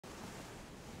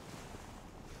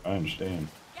I understand.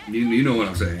 You know what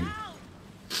I'm saying.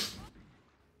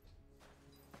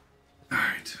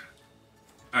 Alright.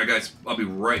 Alright, guys. I'll be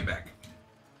right back.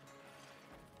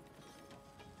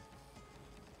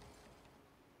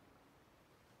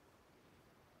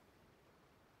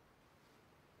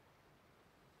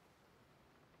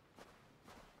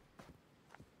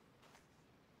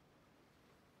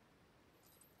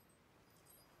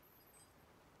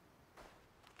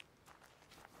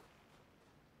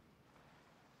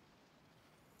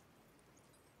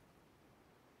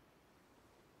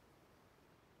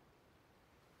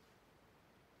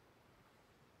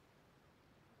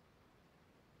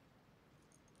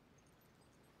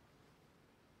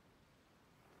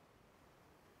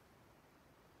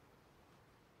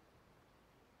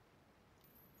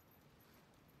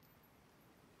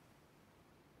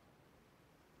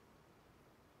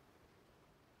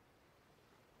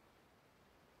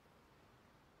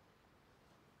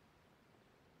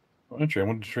 Well, actually, I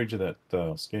wanted to trade you that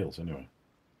scales anyway.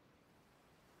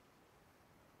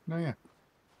 No, yeah.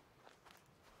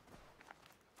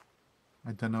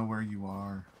 I don't know where you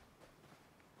are.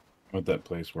 I'm at that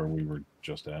place where we were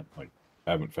just at. Like,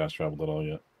 I haven't fast traveled at all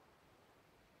yet.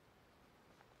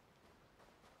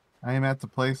 I am at the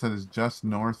place that is just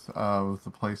north of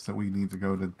the place that we need to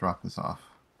go to drop this off.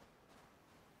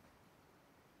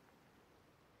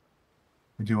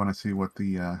 I do want to see what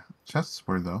the chests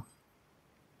were, though.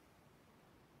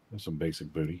 There's some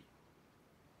basic booty.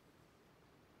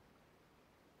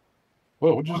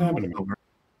 Whoa, what just happened to me?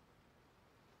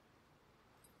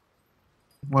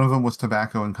 One of them was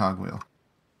tobacco and cogwheel.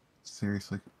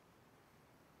 Seriously.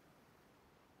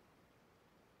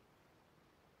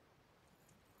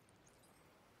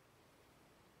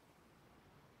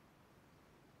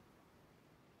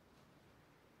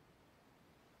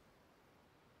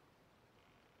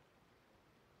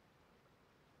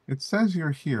 It says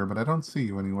you're here, but I don't see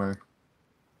you anywhere.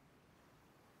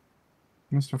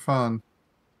 Mr. Fun.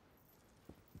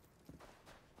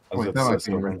 Wait, that might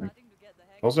be you.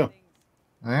 Also,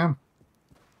 I am.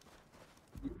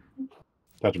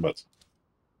 touching butts.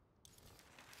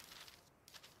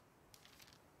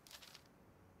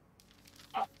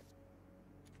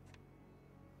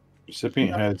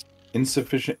 Recipient has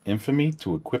insufficient infamy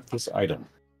to equip this item.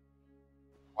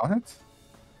 What?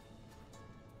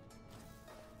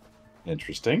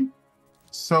 Interesting.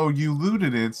 So you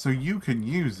looted it so you can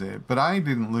use it, but I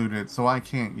didn't loot it so I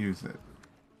can't use it.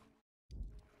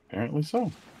 Apparently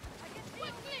so.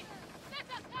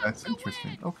 That's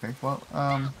interesting. Okay, well,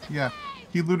 yeah.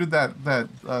 He looted that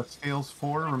Scales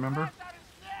 4, remember?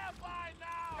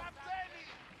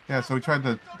 Yeah, so he tried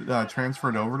to transfer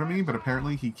it over to me, but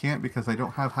apparently he can't because I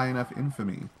don't have high enough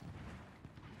infamy.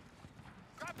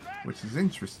 Which is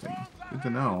interesting. Good to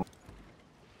know.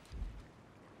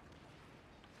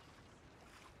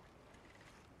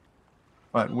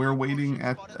 But we're waiting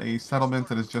at a settlement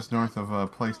that is just north of a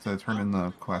place to turn in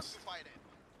the quest.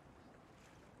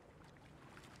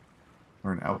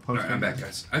 Or an outpost. Alright, I'm back,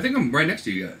 guys. I think I'm right next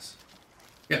to you guys.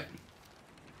 Yeah.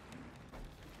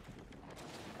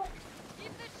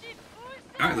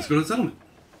 Alright, let's go to the settlement.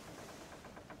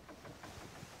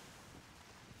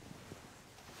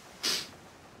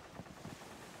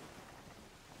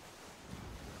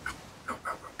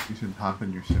 You should hop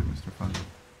in your ship, Mr. Fun.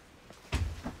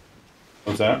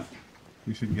 What's that?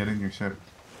 You should get in your ship.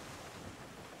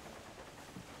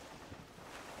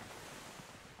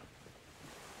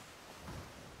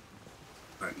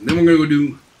 Alright, then we're gonna go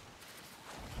do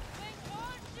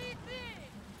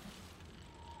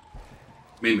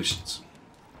main missions.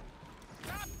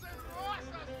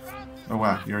 Oh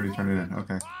wow, you already turned it in.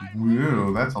 Okay.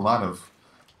 Whoa, that's a lot of...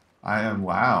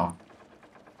 wow.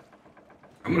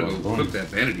 I'm gonna go cook that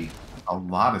vanity. A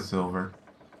lot of silver.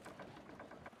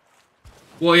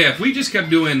 Well, yeah, if we just kept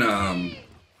doing,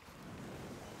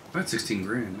 that's 16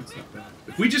 grand, that's not bad.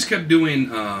 If we just kept doing,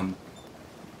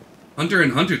 Hunter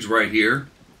and Hunter's right here,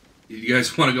 you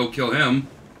guys want to go kill him?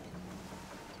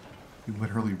 You're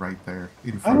literally right there.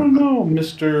 In I front don't of know,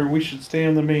 mister. We should stay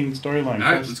on the main storyline.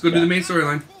 Alright, let's go do the main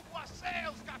storyline.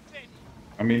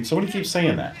 I mean, somebody keeps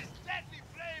saying that.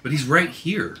 But he's right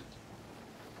here.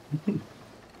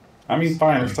 I mean,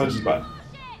 fine, let's touch his butt.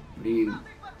 I mean...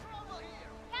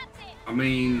 I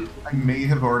may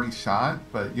have already shot,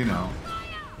 but, you know,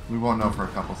 we won't know for a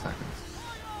couple seconds.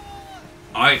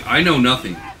 I know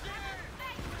nothing.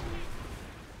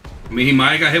 I mean, he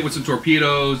might have got hit with some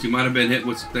torpedoes. He might have been hit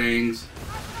with some things.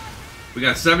 We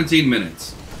got 17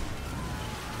 minutes.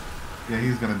 Yeah,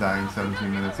 he's gonna die in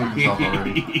 17 minutes. He himself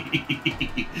already.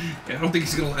 Yeah, I don't think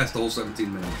he's gonna last the whole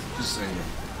 17 minutes. Just saying.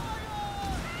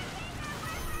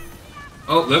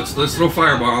 Oh, let's throw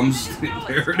firebombs.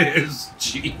 There it is.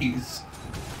 Jeez.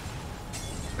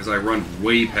 As I run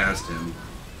way past him.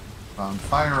 On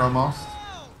fire almost.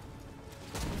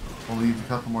 We'll leave a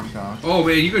couple more shots. Oh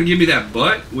man, you gonna give me that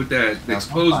butt with that That's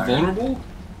exposed on fire. vulnerable?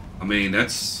 I mean,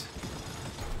 that's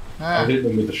I Ah, hit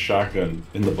him with the shotgun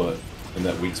in the butt in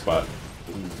that weak spot.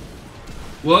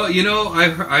 well, you know,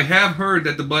 I have heard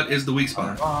that the butt is the weak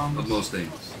spot Bombs. of most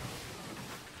things.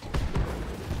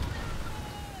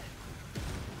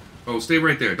 Oh, stay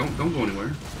right there. Don't go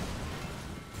anywhere.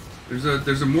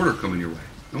 There's a mortar coming your way.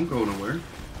 Don't go nowhere.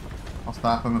 I'll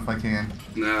stop him if I can.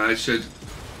 Nah, it should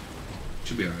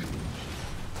be alright.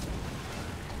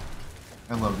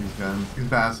 I love these guns. These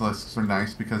basilisks are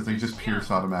nice because they just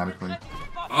pierce automatically.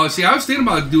 Oh, see, I was thinking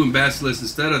about doing basilisk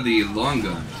instead of the long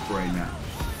guns for right now.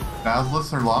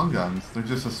 Basilisks are long guns. They're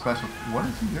just a special... What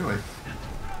is he doing?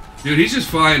 Dude, he's just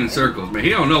flying in circles, man. He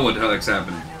don't know what the heck's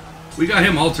happening. We got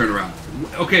him all turned around.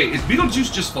 Okay, is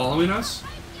Beetlejuice just following us?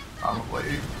 Probably.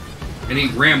 And he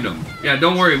rammed him. Yeah,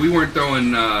 don't worry, we weren't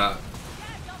throwing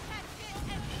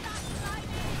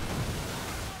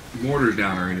mortars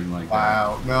down or anything like that.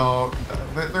 Wow. No,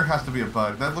 there has to be a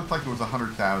bug. That looked like it was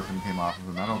 100,000 came off of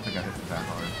him. I don't think I hit it that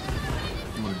hard.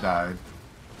 He would have died.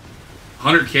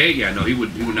 100K? Yeah, no, he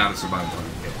would not have survived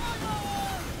 100K.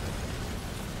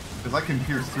 Because I can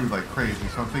pierce through like crazy,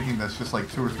 so I'm thinking that's just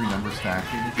like 2 or 3 numbers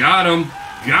stacking. Got him!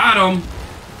 Got him!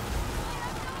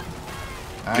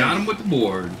 Nice. Got him with the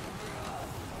board.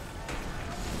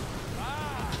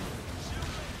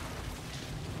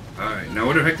 Alright, now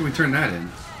where the heck do we turn that in?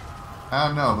 I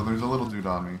don't know, but there's a little dude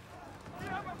on me.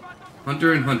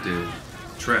 Hunter and hunted.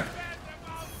 Trap.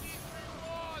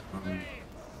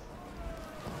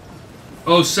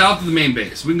 Oh, south of the main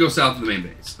base. We can go south of the main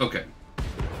base. Okay.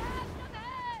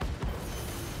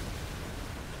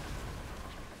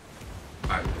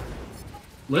 Alright.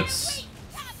 Let's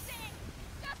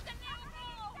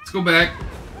go back.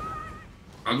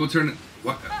 I'll go turn it.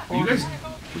 What? Are you guys?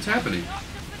 What's happening?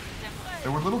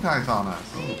 There were little guys on us.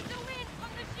 Oh.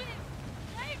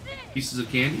 Pieces of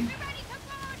candy?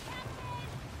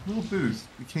 Little dudes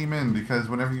came in because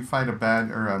whenever you fight a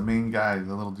bad or a main guy,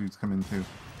 the little dudes come in too.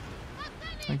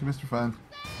 Thank you, Mr. Fun.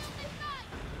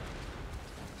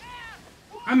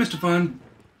 Hi, Mr. Fun.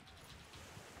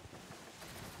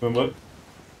 What?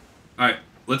 Alright,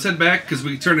 let's head back because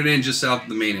we can turn it in just south of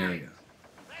the main area.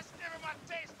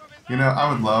 You know,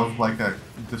 I would love like a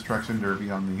destruction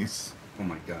derby on these. Oh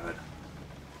my god.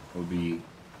 That would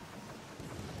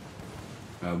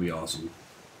be awesome.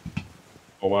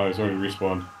 Oh wow, he's already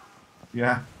respawned.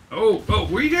 Yeah. Oh,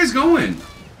 where are you guys going?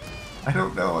 I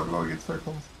don't know. I'm going in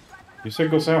circles. You said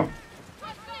go south.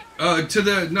 Go to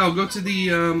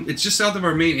the, it's just south of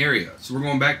our main area. So we're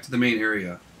going back to the main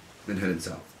area, then heading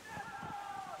south.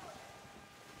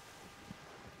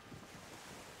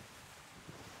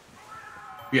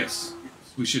 Yes.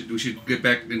 We should get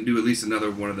back and do at least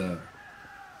another one of the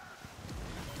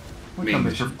Look main how Mr.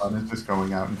 missions. Fun is just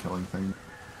going out and killing things.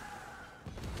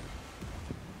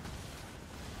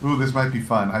 Ooh, this might be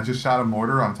fun. I just shot a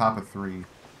mortar on top of 3.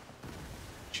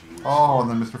 Jeez. Oh, and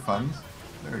then Mr. Fun's.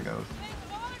 There he goes.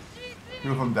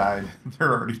 2 of them died.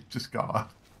 They're already just gone. Luck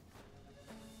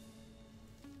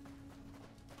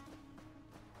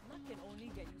can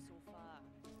only get you so far.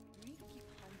 Do we keep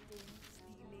hunting,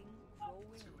 stealing,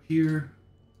 growing? Here.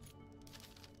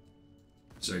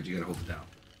 Sorry, you gotta hold it down.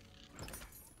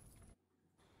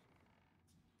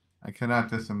 I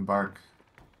cannot disembark.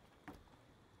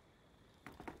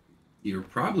 You're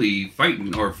probably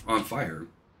fighting or on fire.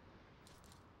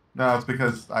 No, it's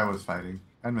because I was fighting.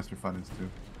 And Mr. Fun is too.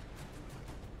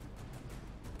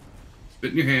 Spit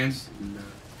in your hands. And,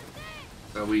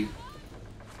 that's how we. Is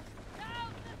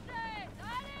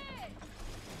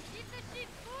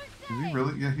he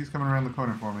really? Yeah, he's coming around the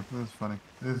corner for me. This is funny.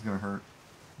 This is gonna hurt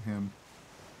him.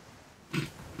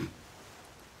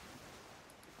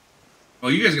 Oh,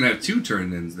 you guys are gonna have 2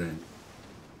 turn-ins then.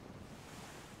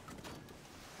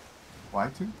 Why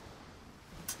two?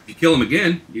 If you kill him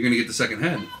again, you're gonna get the second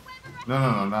head.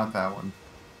 No, not that one.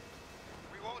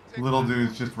 Little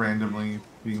dude's just randomly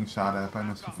being shot at by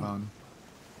Mr. Fun.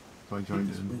 So I joined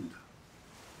in.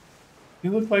 He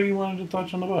looked like he wanted to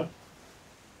touch on the butt.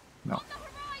 No.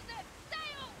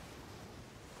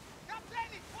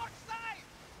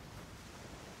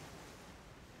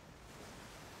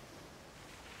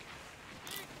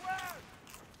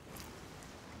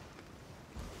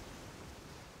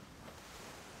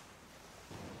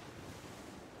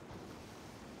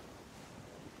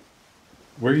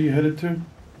 Where are you headed to?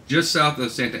 Just south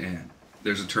of Santa Ana,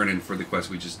 there's a turn-in for the quest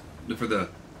for the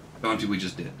bounty we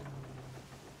just did.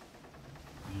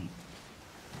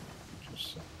 Just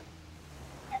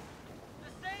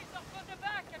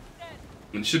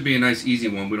It should be a nice, easy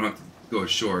one. We don't have to go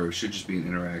ashore. It should just be an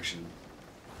interaction.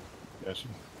 Gotcha.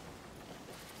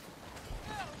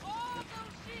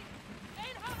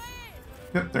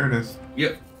 Yep, there it is.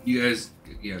 Yep. You guys.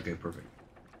 Yeah. Okay. Perfect.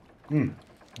 Hmm.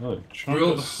 Oh, chunk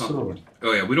Thrill of the hunt. sword.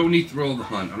 Oh yeah. We don't need thrill of the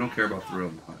hunt. I don't care about thrill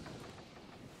of the hunt.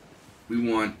 We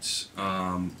want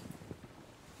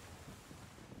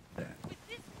that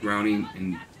drowning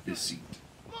in deceit.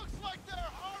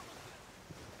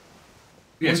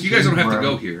 Yes, you guys don't have to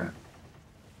go here.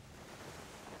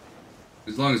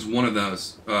 As long as one of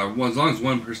those, as long as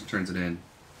one person turns it in.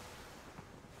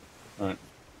 Alright.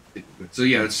 So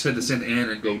yeah, let's head to Santa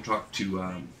Ana and go talk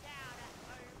to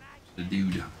the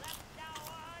dude.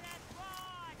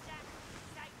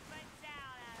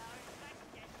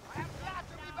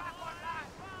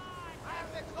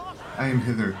 I am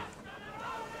hither.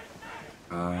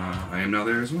 I am now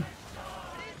there as well.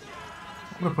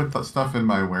 I'm gonna put that stuff in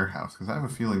my warehouse because I have a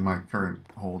feeling my current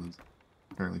hold is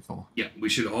fairly full. Yeah, we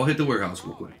should all hit the warehouse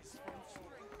real quick.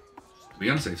 Be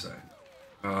on the safe side.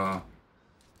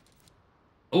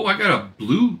 Oh, I got a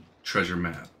blue treasure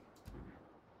map.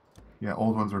 Yeah,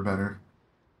 old ones were better.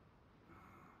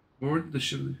 Where did the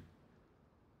ship?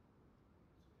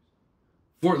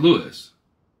 Fort Lewis.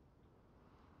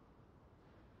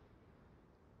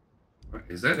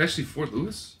 Is that actually Fort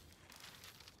Lewis?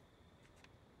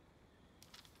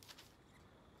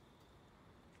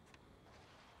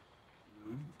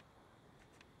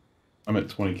 I'm at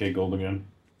 20k gold again.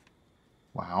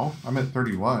 Wow, I'm at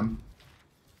 31.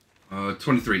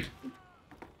 23.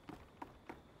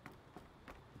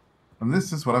 And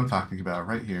this is what I'm talking about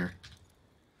right here.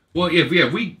 Well, yeah,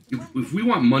 if we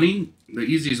want money, the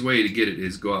easiest way to get it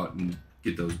is go out and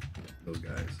get those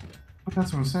guys. But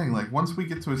that's what I'm saying. Like, once we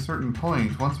get to a certain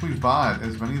point, once we've bought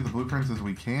as many of the blueprints as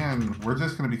we can, we're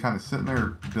just going to be kind of sitting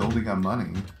there building on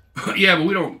money. Yeah, but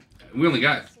we only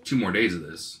got 2 more days of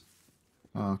this.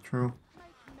 Oh, true.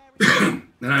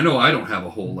 And I know I don't have a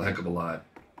whole heck of a lot.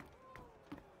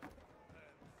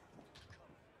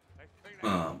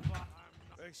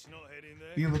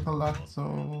 You look a lot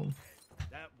so...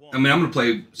 I mean, I'm going to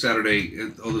play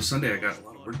Saturday, although Sunday I got a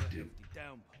lot of work to do.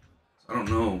 I don't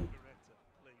know.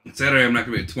 Saturday I'm not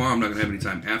going to be, tomorrow I'm not going to have any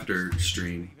time after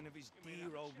stream.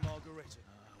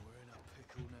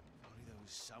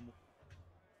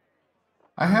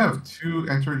 I have 2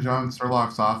 enter John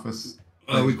Surlock's office.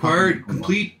 Required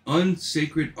complete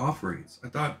unsacred offerings. I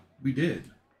thought we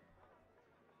did.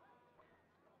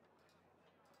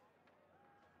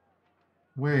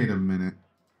 Wait a minute.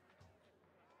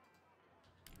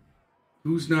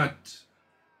 Who's not?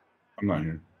 I'm not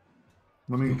here.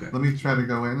 Let me try to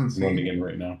go in and I'm see. loading in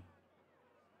right now.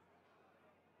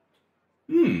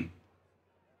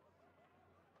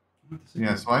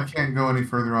 Yeah, so I can't go any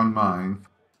further on mine.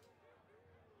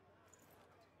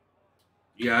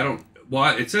 Yeah, I don't.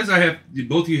 Well, it says I have.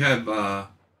 Both of you have.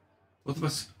 Both of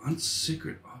us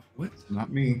unsacred off. What?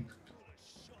 Not me.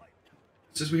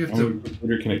 It says we have Only to.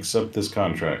 recruiter can accept this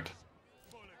contract.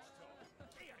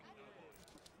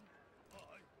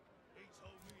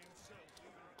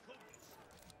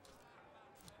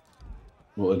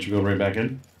 We'll let you go right back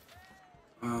in.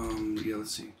 Yeah.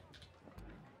 Let's see.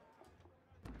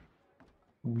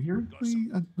 Weirdly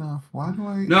enough, why do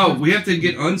I... No, we have to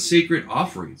get unsacred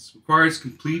offerings. Requires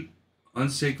complete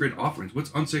unsacred offerings.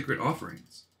 What's unsacred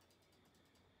offerings?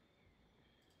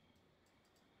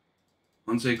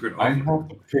 Unsacred I offerings. have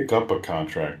to pick up a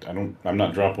contract. I'm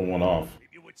not dropping one off.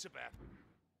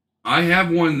 I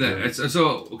have one that it's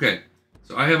so okay.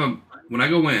 So I have a when I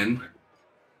go in,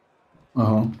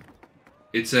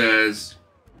 it says.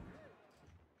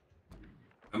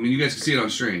 I mean, you guys can see it on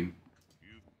stream.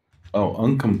 Oh,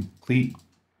 incomplete.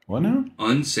 What now?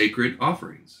 Unsacred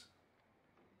offerings.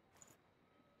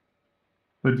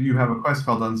 But do you have a quest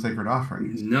called Unsacred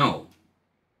Offerings? No.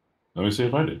 Let me see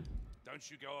if I did. Don't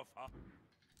you go off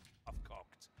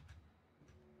cocked.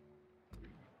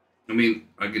 I mean,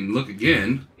 I can look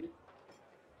again.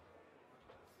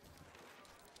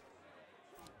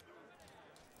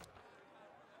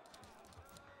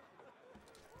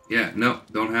 Yeah, no,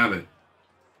 don't have it.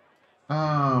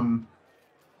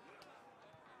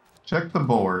 Check the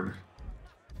board.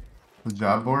 The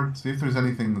job board. See if there's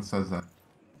anything that says that.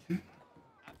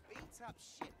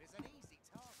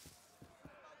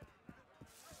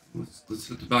 Let's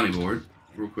hit the bounty board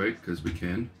real quick because we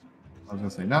can. I was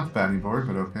gonna say not the batting board,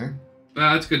 but okay.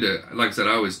 It's good to, like I said,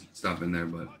 I always stop in there.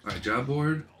 But all right, job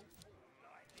board.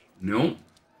 Nope.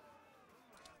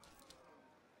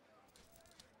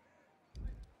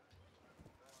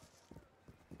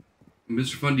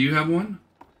 Mr. Fun, do you have one?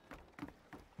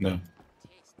 No.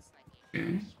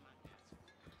 Okay.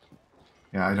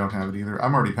 Yeah, I don't have it either.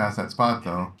 I'm already past that spot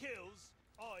though. Kills,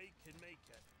 I can make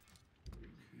it.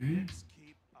 Okay. Let's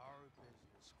keep our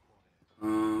business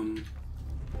quiet.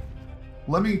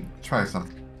 Let me try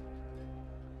something.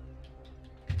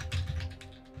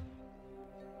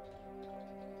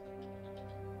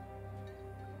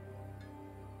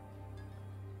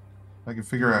 I can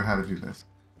figure out how to do this.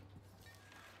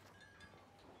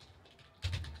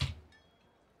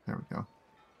 There we go.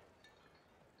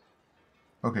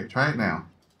 Okay, try it now.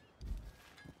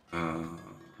 Okay.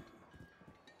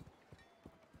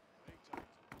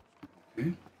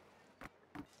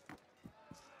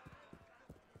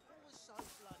 What was so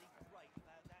bloody great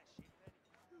about that ship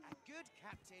then? A good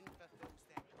captain fulfills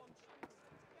their contracts.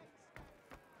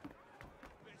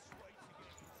 Best way to get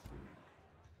it.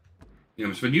 Yeah,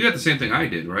 Mr. Fun, you got the same thing I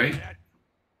did, right?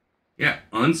 Yeah,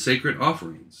 unsacred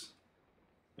offerings.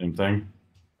 Same thing.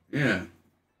 Yeah.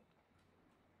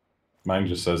 Mine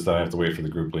just says that I have to wait for the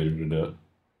group leader to do it.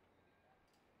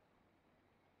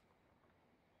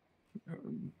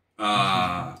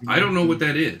 I don't know what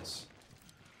that is.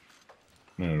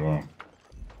 No, no.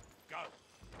 Go.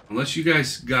 Unless you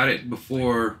guys got it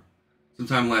before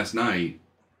sometime last night.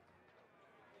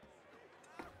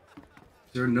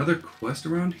 Is there another quest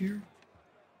around here?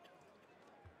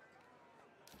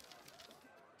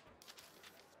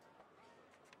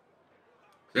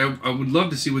 I would love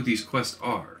to see what these quests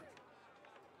are.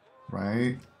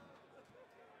 Right?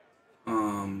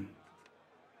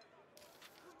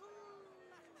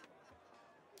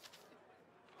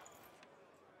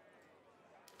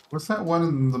 What's that one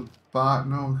in the bot?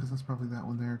 No, because that's probably that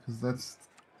one there. Because that's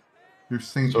your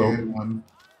Saint So- Anne one.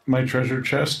 My treasure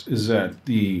chest is at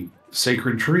the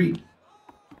sacred tree.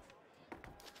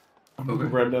 I'm gonna Okay.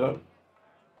 grab that up.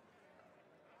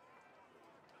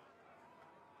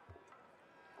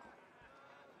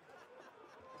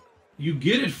 You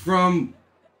get it from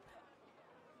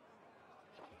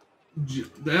the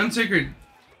unsacred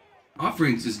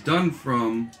offerings is done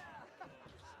from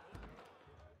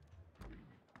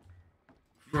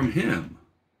him.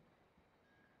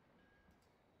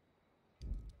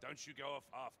 Don't you go off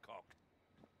half-cocked.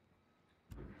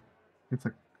 It's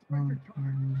a. You ain't heard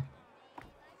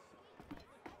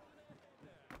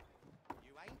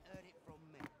it from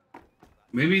me.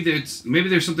 Maybe there's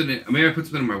something. Maybe I put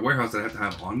something in my warehouse that I have to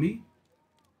have on me.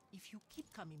 If you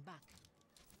keep coming back,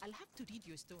 I'll have to read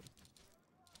your story.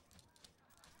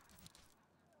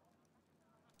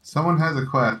 Someone has a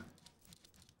quest.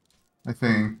 I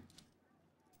think.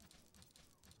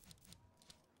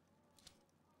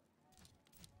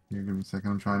 Here, give me a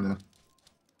second. I'm trying to.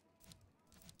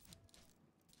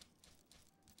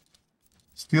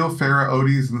 Steal Farah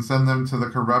Odis and send them to the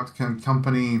corrupt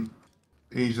company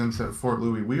agents at Fort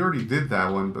Louis. We already did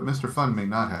that one, but Mr. Fun may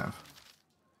not have.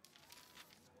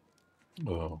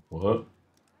 Oh, what?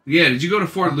 Yeah, did you go to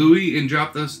Fort Louis and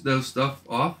drop those stuff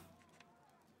off?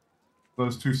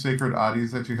 Those two sacred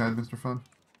oddies that you had, Mr. Fun?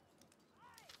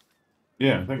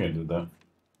 Yeah, I think I did that.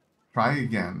 Try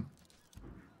again.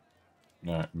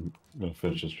 Alright, I'm gonna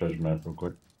finish this treasure map real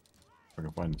quick. If I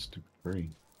can find the stupid tree.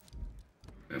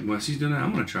 And while she's doing that,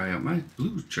 I'm gonna try out my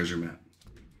blue treasure map.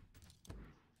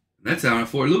 That's down at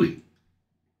Fort Louis.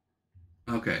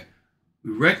 Okay.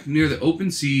 We wrecked near the open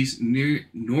seas near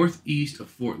northeast of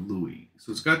Fort Louis.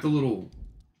 So it's got the little.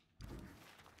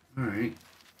 Alright.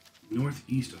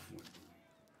 Northeast of Fort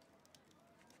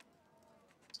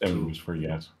Louis. 7 was for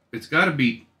yes. It's gotta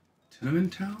be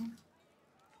Tenement Town?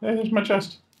 Hey, there's my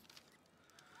chest.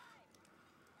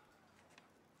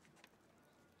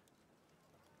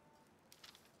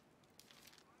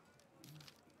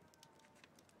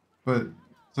 But,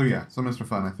 so yeah, so Mr.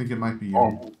 Fun, I think it might be you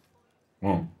Oh.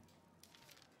 Oh.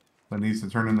 that needs to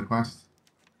turn in the quest.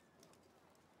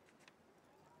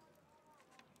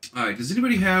 Alright, does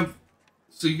anybody have.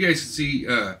 So you guys can see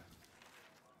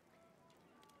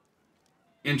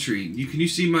entry. Can you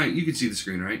see the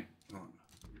screen, right? Hold on.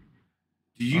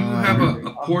 Do you have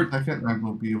a port? Second, I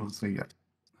will be able to say yes.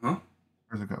 Huh?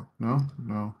 Where's it go? No?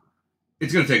 No.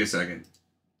 It's gonna take a second.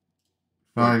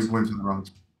 No, I went to the wrong.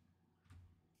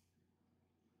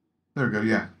 There we go,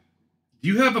 yeah. Do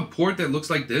you have a port that looks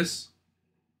like this?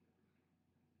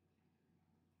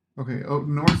 Okay, oh,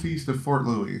 northeast of Fort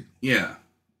Louis. Yeah.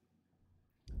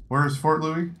 Where is Fort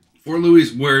Louis? Fort Louis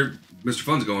is where Mr.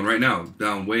 Fun's going right now,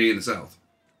 down way in the south.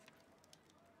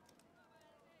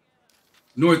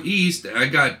 Northeast, I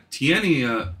got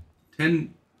Tenia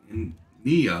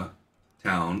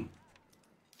Town,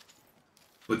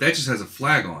 but that just has a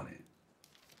flag on it.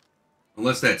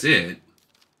 Unless that's it.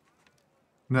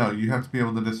 No, you have to be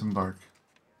able to disembark.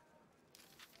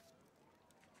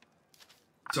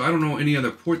 So I don't know any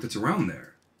other port that's around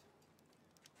there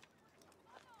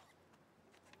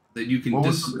that you can What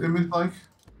just. was the image like?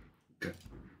 Okay.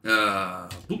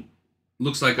 Boop.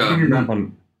 Looks like Open your map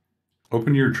on.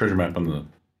 Open your treasure map on the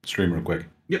stream real quick.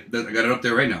 Yep, I got it up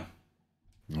there right now.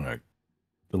 All right.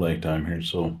 Delay time here.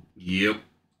 So. Yep.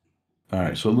 All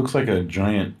right. So it looks like a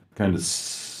giant kind of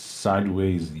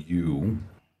sideways U,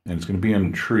 and it's going to be on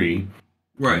a tree.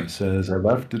 Right. It says, "I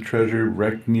left the treasure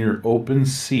wrecked near open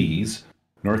seas,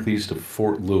 northeast of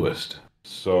Fort Lewis."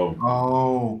 So.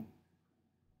 Oh.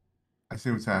 I see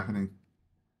what's happening.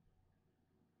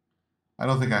 I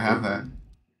don't think I have that.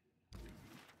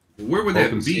 Where would that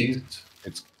Open be? seas.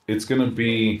 It's going to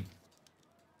be.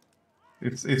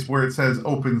 It's where it says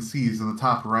open seas in the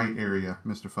top right area,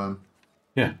 Mr. Fun.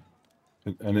 Yeah.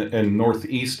 And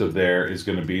northeast of there is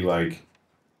going to be like.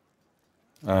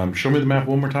 Show me the map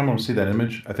one more time. I want to see that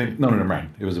image. I think no, never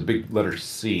mind. It was a big letter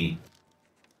C.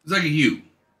 It's like a U.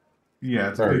 Yeah,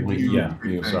 it's Sorry, a big U yeah,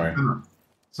 thing. U, sorry.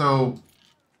 So,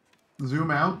 zoom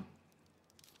out.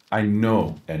 I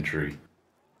know entry.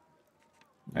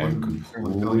 I'm Wasn't sure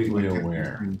what completely tells you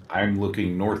aware. entry. I'm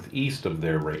looking northeast of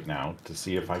there right now to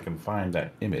see if I can find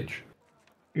that image.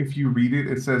 If you read it,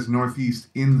 it says northeast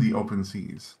in the open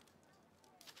seas.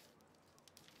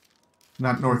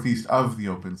 Not northeast of the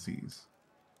open seas.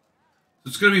 So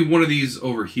it's going to be one of these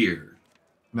over here.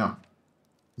 No.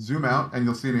 Zoom out and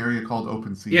you'll see an area called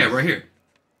open seas. Yeah, right here.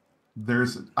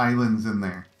 There's islands in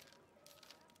there.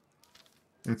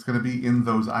 It's going to be in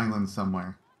those islands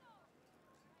somewhere.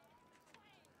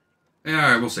 All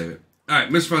right, we'll save it. All right,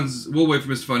 Mr. Fun's. We'll wait for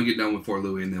Mr. Fun to get done with Fort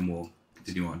Louis, and then we'll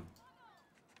continue on.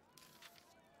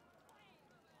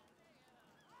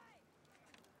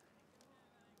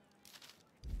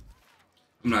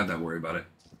 I'm not that worried about it.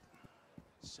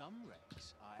 Some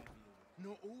wrecks, I hear.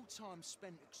 Not all time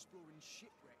spent exploring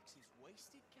shipwrecks is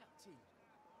wasted, Captain.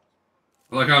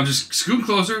 I like how I'm just scooting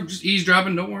closer, just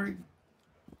eavesdropping. Don't worry.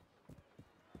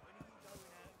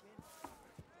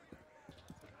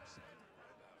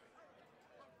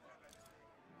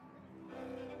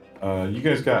 You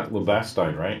guys got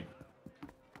Levastine, right?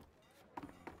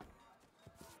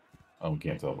 Oh, we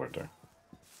can't teleport there.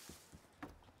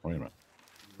 Wait a minute.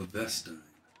 Levestine.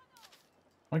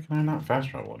 Why can I not fast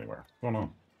travel anywhere? What's going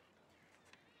on?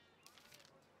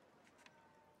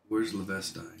 Where's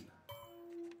Levestine?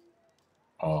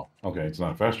 Oh, okay. It's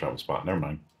not a fast travel spot. Never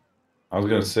mind. I was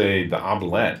going to say the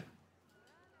Oblette.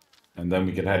 And then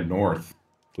we could head north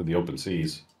to the open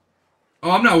seas.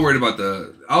 Oh, I'm not worried about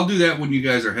the. I'll do that when you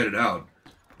guys are headed out.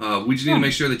 We just need to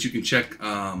make sure that you can check.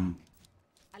 I'll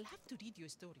have to read your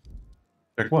story.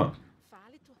 Check what? File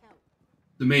it to help.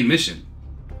 The main mission,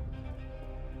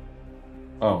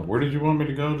 Oh, where did you want me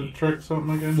to go to check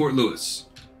something again? Fort Lewis.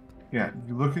 Yeah,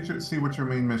 you look at your, see what your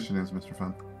main mission is, Mr.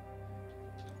 Fun.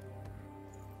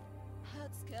 Heard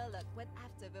Skerlock went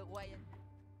after the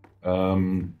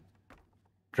Ryan.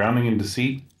 Drowning in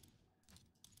Deceit.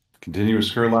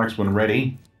 Continuous Skurlox when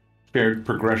ready. Shared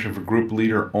progression for group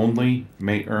leader only.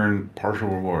 May earn partial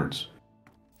rewards.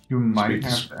 You might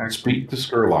have to actually Speak to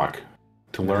Skurlock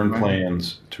to learn might-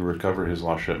 plans to recover his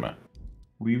lost shipment.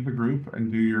 leave the group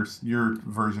and do your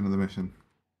version of the mission.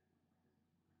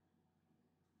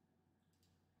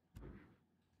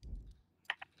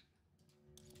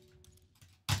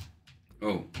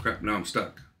 Oh crap! Now I'm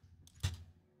stuck.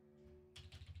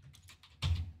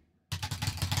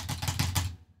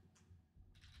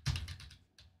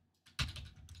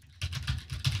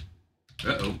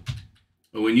 Uh-oh.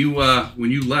 When you left,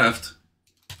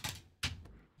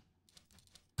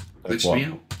 That's glitched me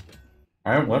what- out.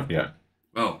 I haven't left yet.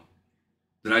 Oh.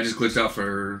 Then I just glitched out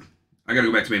for... I gotta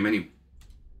go back to main menu.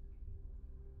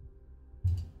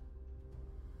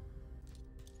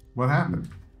 What happened?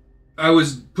 I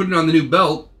was putting on the new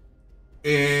belt,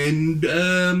 and,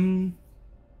 the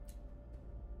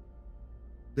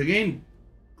game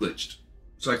glitched.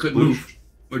 So I couldn't move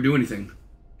or do anything.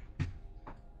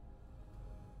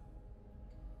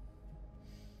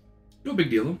 No big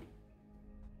deal, though.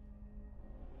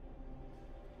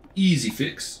 Easy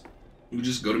fix. We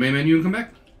just go to main menu and come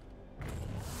back.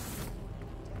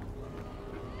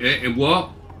 And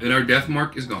well, and our death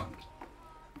mark is gone.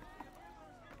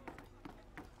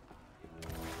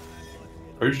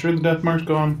 Are you sure the death mark's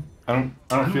gone? I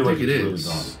don't feel like think it's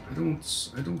really gone.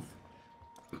 I don't.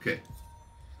 Okay.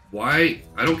 Why?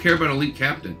 I don't care about elite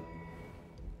captain.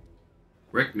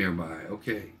 Wreck nearby.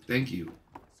 Okay. Thank you.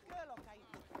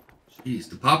 Jeez,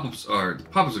 the pop-ups are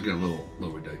getting a little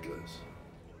ridiculous.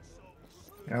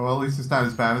 Yeah, well, at least it's not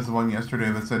as bad as the one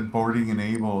yesterday that said boarding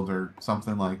enabled or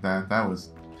something like that. That was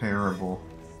terrible.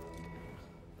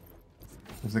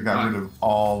 Because it got rid of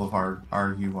all of our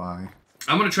UI.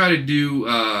 I'm gonna try to do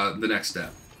the next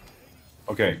step.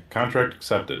 Okay, contract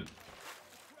accepted.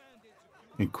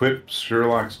 Equip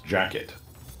Sherlock's jacket.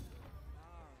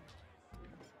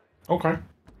 Okay.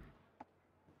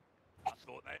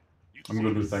 I'm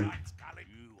gonna do the thing.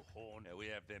 We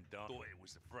have them done. Thought it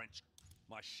was the French.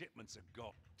 My shipments are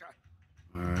gone.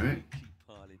 All right. Keep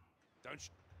piling. Don't.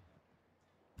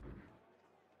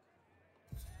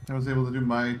 I was able to do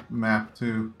my map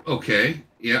too. Okay.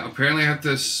 Yeah. Apparently, I have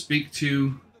to speak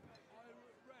to.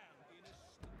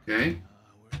 Okay.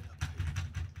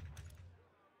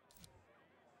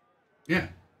 Yeah.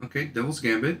 Okay. Devil's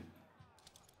Gambit.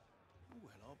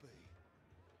 Well, I'll be.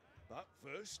 But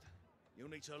first, you'll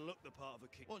need to look the part of a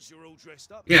king. Once you're all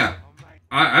dressed up. Yeah.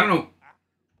 I don't know.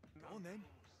 Go on then.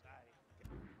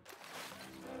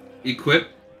 Equip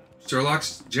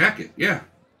Sherlock's jacket. Yeah.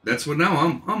 That's what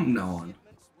now I'm now on.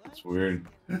 It's weird.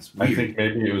 That's I weird. think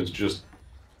maybe it was just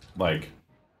like,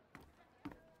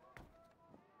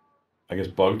 I guess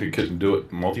bugged it couldn't do it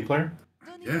multiplayer.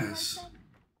 Yes.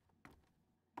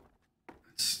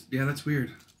 That's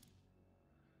weird.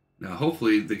 Now,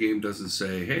 hopefully, the game doesn't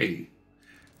say, "Hey,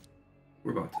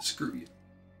 we're about to screw you."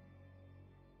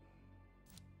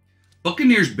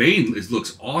 Buccaneer's Bane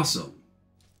looks awesome.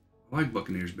 I like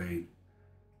Buccaneer's Bane.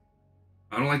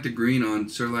 I don't like the green on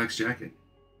Sherlock's jacket.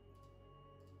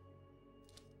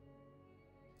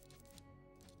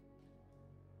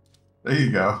 There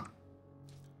you go.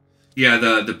 Yeah,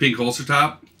 the pink holster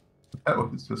top. That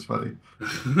was just funny.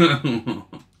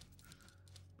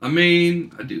 I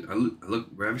mean, I do. I look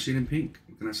ravishing in pink.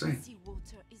 What can I say? Sea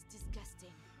water is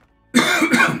disgusting.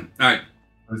 All right.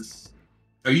 It's,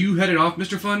 Are you headed off,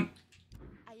 Mr. Fun?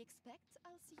 I expect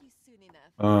I'll see you soon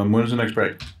enough. When's the next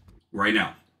break? Right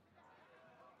now.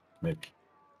 Maybe.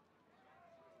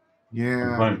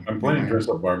 yeah. I'm playing dress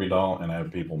up Barbie doll, and I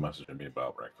have people messaging me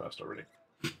about breakfast already.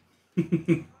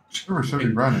 Sure, should be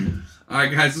running. All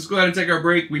right, guys, let's go ahead and take our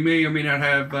break. We may or may not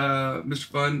have Mr.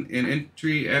 Fun in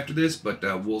entry after this, but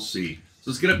we'll see.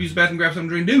 So let's get up, use the bathroom, grab something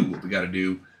to drink, do what we got to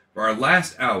do for our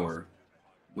last hour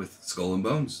with Skull and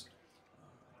Bones.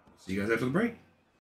 See you guys after the break.